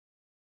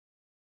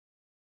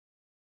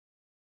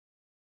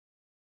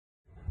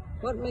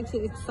What makes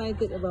you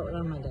excited about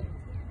Ramadan?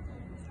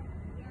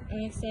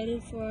 I'm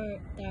excited for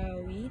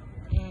Tarawih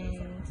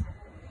and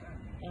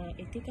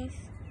Itikaf.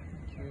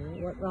 Okay.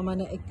 What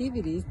Ramadan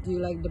activities do you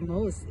like the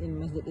most in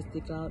Masjid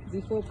Istiqlal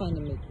before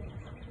pandemic?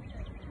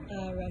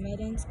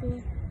 Ramadan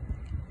school.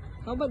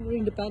 How about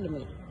during the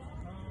pandemic?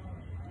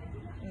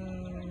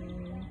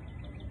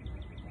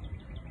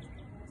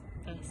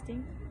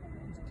 Fasting.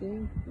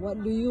 Okay. What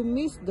do you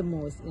miss the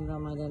most in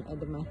Ramadan at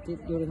the masjid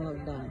during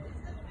lockdown?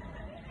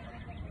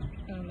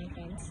 My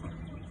friends.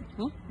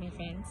 Huh? My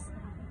friends.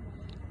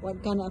 What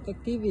kind of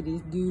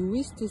activities do you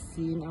wish to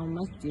see in our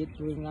masjid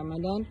during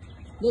Ramadan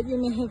that you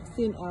may have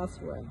seen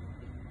elsewhere?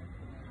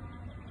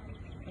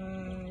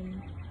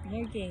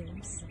 More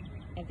games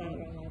about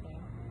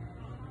Ramadan.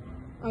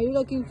 Are you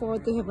looking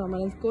forward to have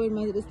Ramadan school in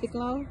Masjid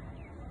Istiqlal?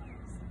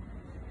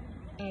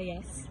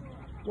 Yes.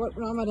 What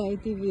Ramadan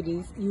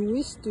activities you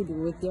wish to do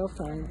with your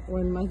friends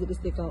when Masjid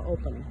Istiqlal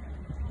open?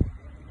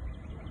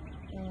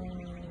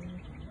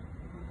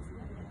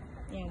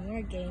 Yeah,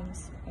 more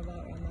games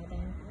about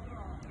Ramadan.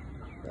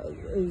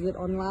 Is it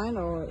online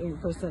or in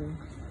person?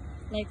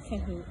 Like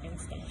Kahoot and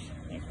stuff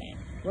like that.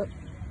 What?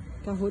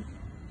 Kahoot?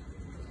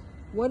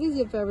 What is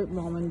your favorite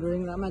moment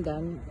during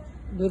Ramadan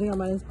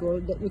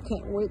school that you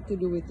can't wait to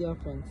do with your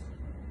friends?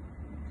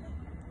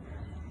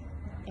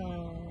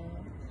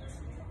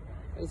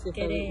 What's your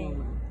favorite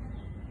moment?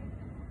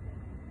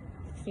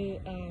 Food,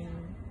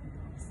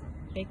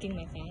 breaking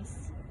my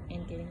fast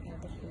and getting all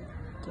the food.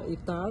 So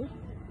iftar?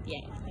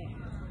 Yeah, iftar.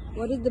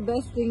 What is the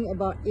best thing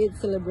about Eid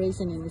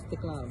celebration in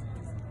Istiqlal?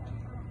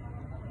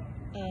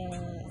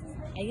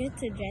 I get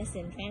to dress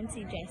in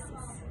fancy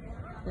dresses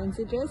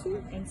Fancy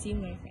dressing? and see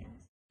my friends.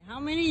 How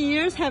many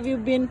years have you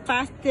been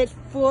fasted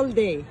full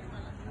day?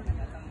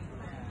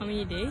 How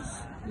many days?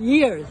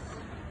 Years.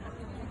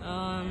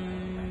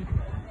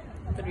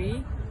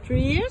 3.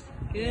 3 years?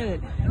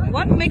 Good.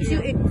 What makes you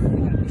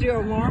 3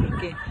 or more?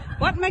 Okay.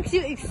 What makes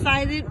you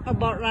excited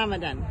about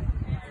Ramadan?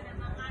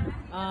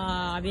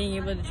 Being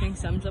able to drink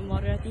some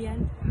water at the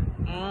end.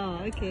 Oh,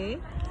 okay.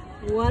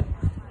 What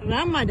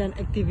Ramadan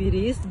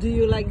activities do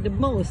you like the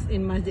most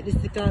in Masjid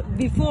Istiqlal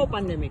before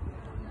pandemic?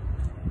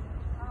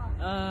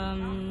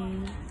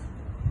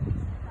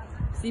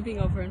 Sleeping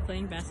over and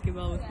playing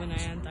basketball with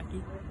Manaya and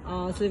Taki.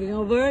 Sleeping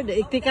over, the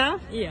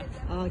iktikaf? Yeah.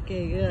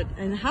 Okay, good.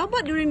 And how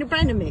about during the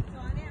pandemic?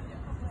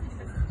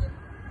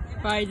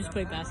 Probably just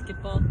play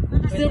basketball.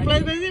 Still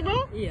play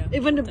basketball? Yeah.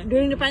 Even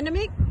during the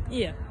pandemic?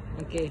 Yeah.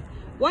 Okay.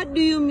 What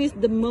do you miss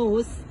the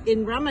most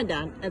in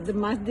Ramadan at the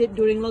masjid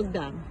during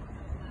lockdown?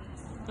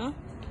 Huh?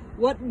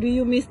 What do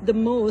you miss the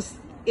most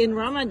in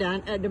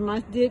Ramadan at the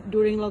masjid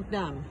during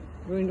lockdown,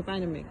 during the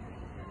pandemic?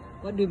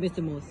 What do you miss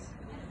the most?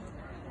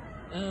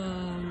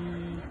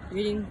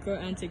 Reading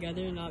Quran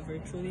together, not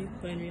virtually,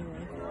 but in real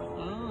life.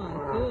 Oh,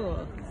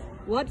 cool.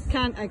 What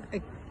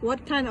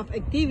kind of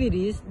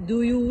activities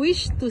do you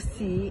wish to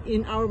see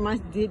in our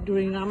masjid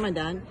during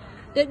Ramadan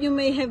that you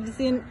may have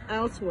seen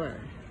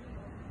elsewhere?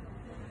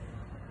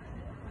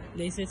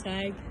 Laser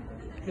tag.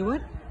 The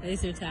what?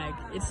 Laser tag.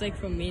 It's like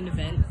from main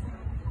event.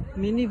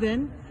 Mini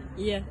van?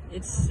 Yeah,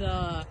 it's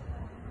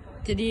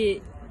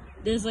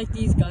there's like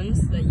these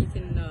guns that you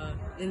can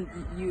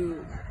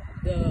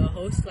the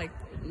host like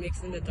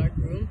makes in the dark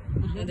room,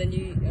 and then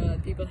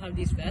people have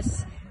these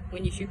vests.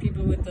 When you shoot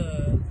people with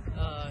the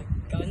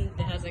gun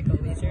that has like a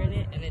laser in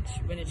it, and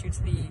when it shoots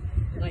the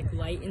like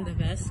light in the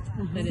vest,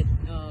 then it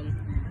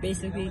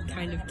basically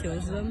kind of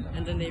kills them,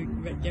 and then they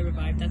get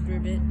revived after a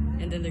bit,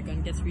 and then their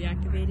gun gets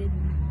reactivated.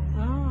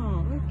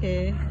 Oh,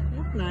 okay.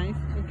 That's nice.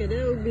 Okay,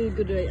 that would be a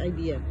good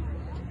idea.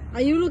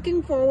 Are you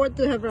looking forward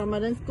to have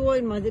Ramadan school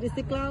in Masjid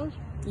Istiqlal?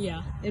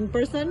 Yeah. In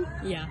person?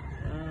 Yeah.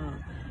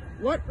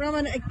 What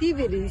Ramadan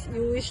activities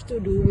you wish to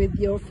do with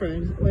your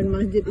friends when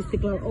Masjid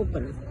Istiqlal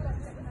opens?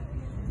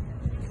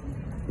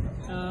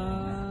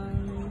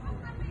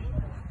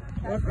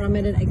 What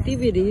Ramadan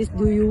activities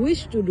do you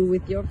wish to do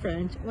with your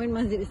friends when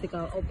Masjid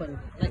Istiqlal open,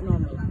 like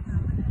normal?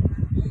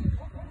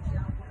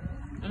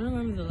 I don't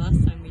remember the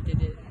last time we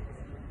did it.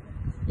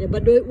 Yeah,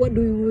 but what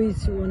do you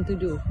wish you want to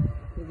do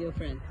with your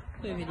friends?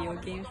 Play video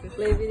games with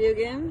Play video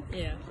games?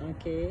 Yeah.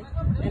 Okay.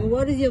 And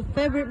what is your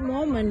favorite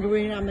moment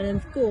during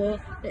Ramadan school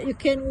that you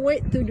can't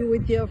wait to do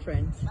with your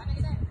friends?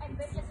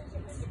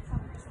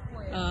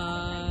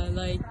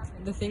 Like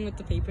the thing with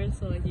the papers,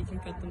 so like you can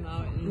cut them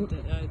out and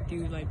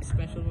do like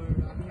special or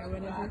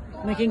whatever.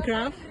 Making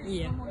craft?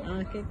 Yeah.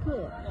 Okay,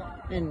 cool.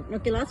 And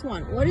okay, last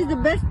one. What is the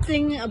best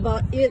thing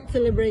about Eid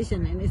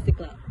celebration in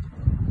Istiqlal?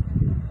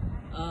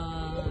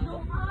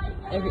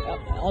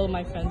 All of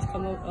my friends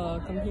come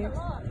here.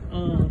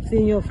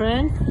 Seeing your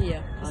friends?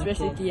 Yeah,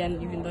 especially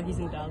Kian, even though he's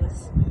in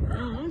Dallas.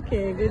 Oh,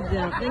 okay, good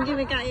job. Thank you,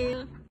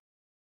 Mikail.